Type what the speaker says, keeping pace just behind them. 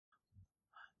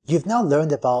You've now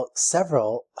learned about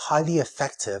several highly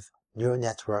effective neural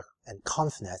network and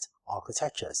ConvNet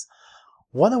architectures.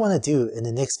 What I want to do in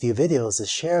the next few videos is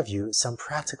share with you some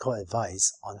practical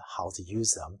advice on how to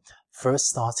use them, first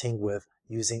starting with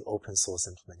using open source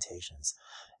implementations.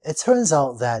 It turns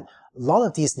out that a lot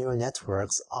of these neural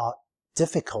networks are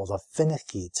difficult or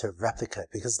finicky to replicate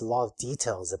because a lot of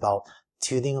details about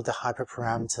tuning of the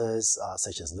hyperparameters,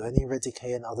 such as learning rate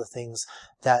decay and other things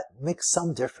that make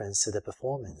some difference to the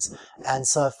performance. And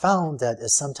so I found that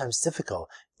it's sometimes difficult,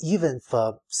 even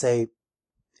for, say,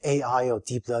 AI or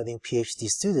deep learning PhD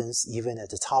students, even at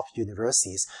the top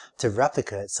universities, to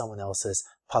replicate someone else's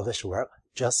published work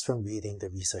just from reading the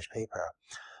research paper.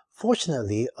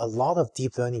 Fortunately, a lot of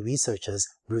deep learning researchers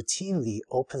routinely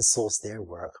open source their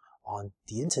work on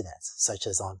the internet, such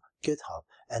as on Github.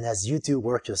 And as you do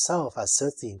work yourself, I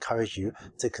certainly encourage you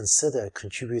to consider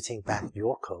contributing back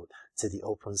your code to the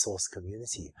open source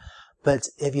community. But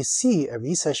if you see a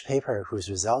research paper whose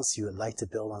results you would like to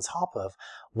build on top of,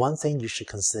 one thing you should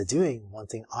consider doing, one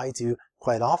thing I do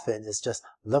quite often, is just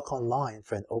look online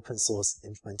for an open source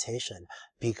implementation.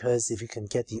 Because if you can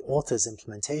get the author's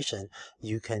implementation,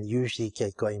 you can usually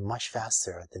get going much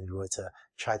faster than you were to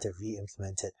try to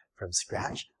re-implement it from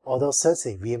scratch. Although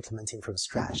certainly re-implementing from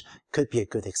scratch could be a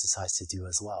good exercise to do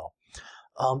as well.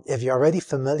 If you're already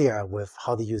familiar with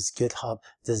how to use GitHub,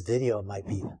 this video might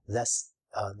be less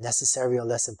necessary or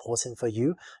less important for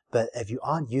you, but if you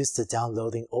aren't used to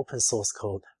downloading open source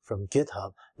code from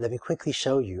GitHub, let me quickly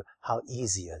show you how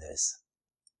easy it is.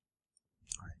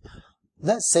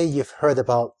 Let's say you've heard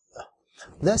about,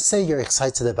 let's say you're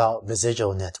excited about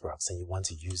residual networks and you want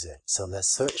to use it. So let's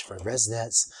search for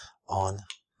ResNets on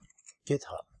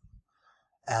GitHub.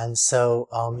 And so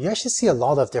you actually see a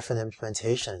lot of different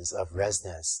implementations of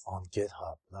ResNets on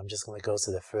GitHub. I'm just going to go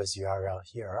to the first URL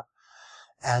here.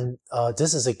 And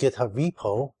this is a GitHub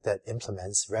repo that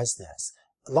implements ResNets.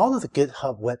 A lot of the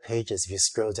GitHub web pages, if you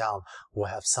scroll down, will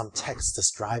have some text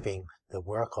describing the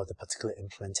work or the particular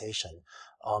implementation.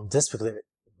 This particular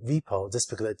repo, this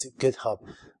particular GitHub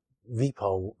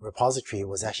repo repository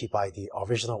was actually by the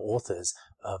original authors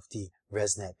of the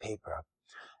ResNet paper.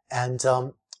 And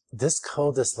this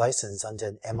code is licensed under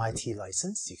an MIT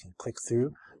license. You can click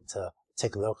through to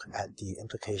take a look at the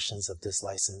implications of this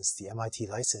license. The MIT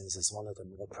license is one of the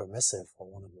more permissive or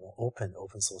one of the more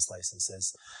open source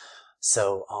licenses.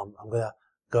 So I'm going to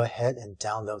go ahead and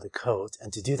download the code.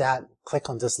 And to do that, click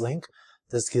on this link.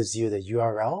 This gives you the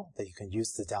URL that you can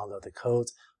use to download the code.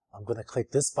 I'm going to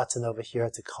click this button over here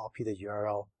to copy the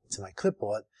URL to my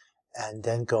clipboard and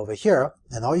then go over here.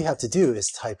 And all you have to do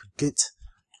is type git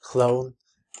clone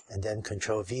and then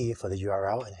Control V for the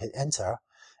URL and hit enter.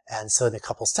 And so in a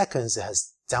couple seconds, it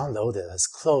has downloaded, has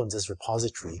cloned this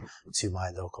repository to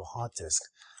my local hard disk.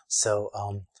 So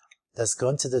let's go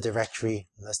into the directory.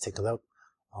 Let's take a look.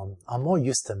 I'm more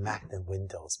used to Mac than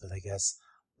Windows, but I guess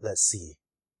let's see.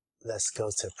 Let's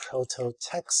go to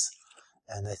proto-text.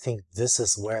 And I think this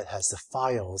is where it has the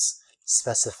files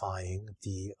specifying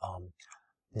the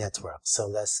network. So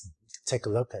let's take a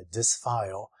look at this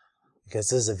file, because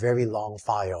this is a very long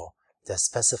file that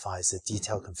specifies the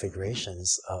detailed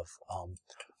configurations of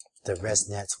the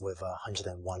ResNet with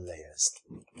 101 layers,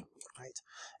 right?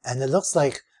 And it looks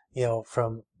like, you know,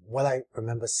 from what I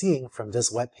remember seeing from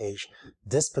this web page,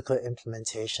 this particular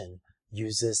implementation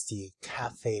uses the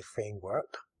Caffe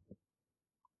framework.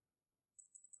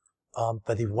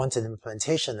 But if you want an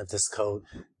implementation of this code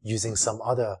using some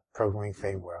other programming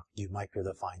framework, you might be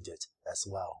able to find it as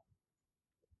well.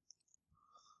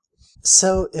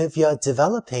 So if you're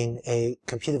developing a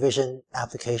computer vision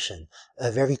application,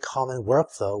 a very common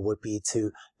workflow would be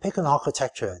to pick an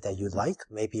architecture that you like,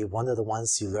 maybe one of the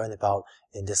ones you learn about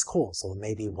in this course, or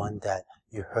maybe one that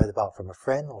you heard about from a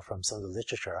friend or from some of the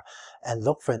literature, and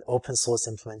look for an open source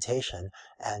implementation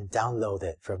and download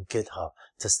it from GitHub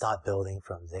to start building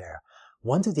from there.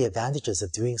 One of the advantages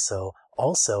of doing so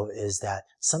also is that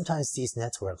sometimes these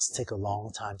networks take a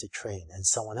long time to train, and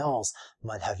someone else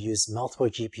might have used multiple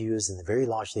GPUs in a very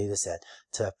large data set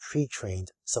to have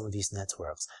pre-trained some of these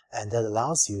networks. And that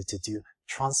allows you to do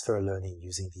transfer learning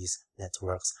using these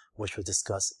networks, which we'll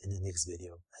discuss in the next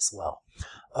video as well.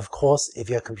 Of course, if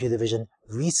you're a computer vision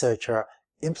researcher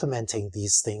implementing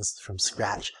these things from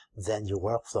scratch, then your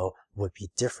workflow would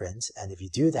be different. And if you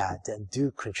do that, then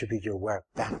do contribute your work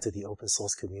back to the open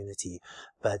source community.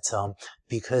 But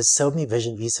because so many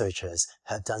vision researchers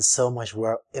have done so much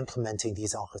work implementing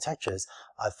these architectures,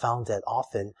 I've found that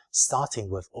often starting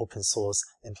with open source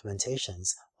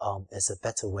implementations is a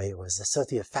better way, or is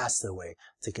certainly a faster way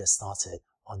to get started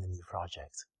on a new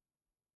project.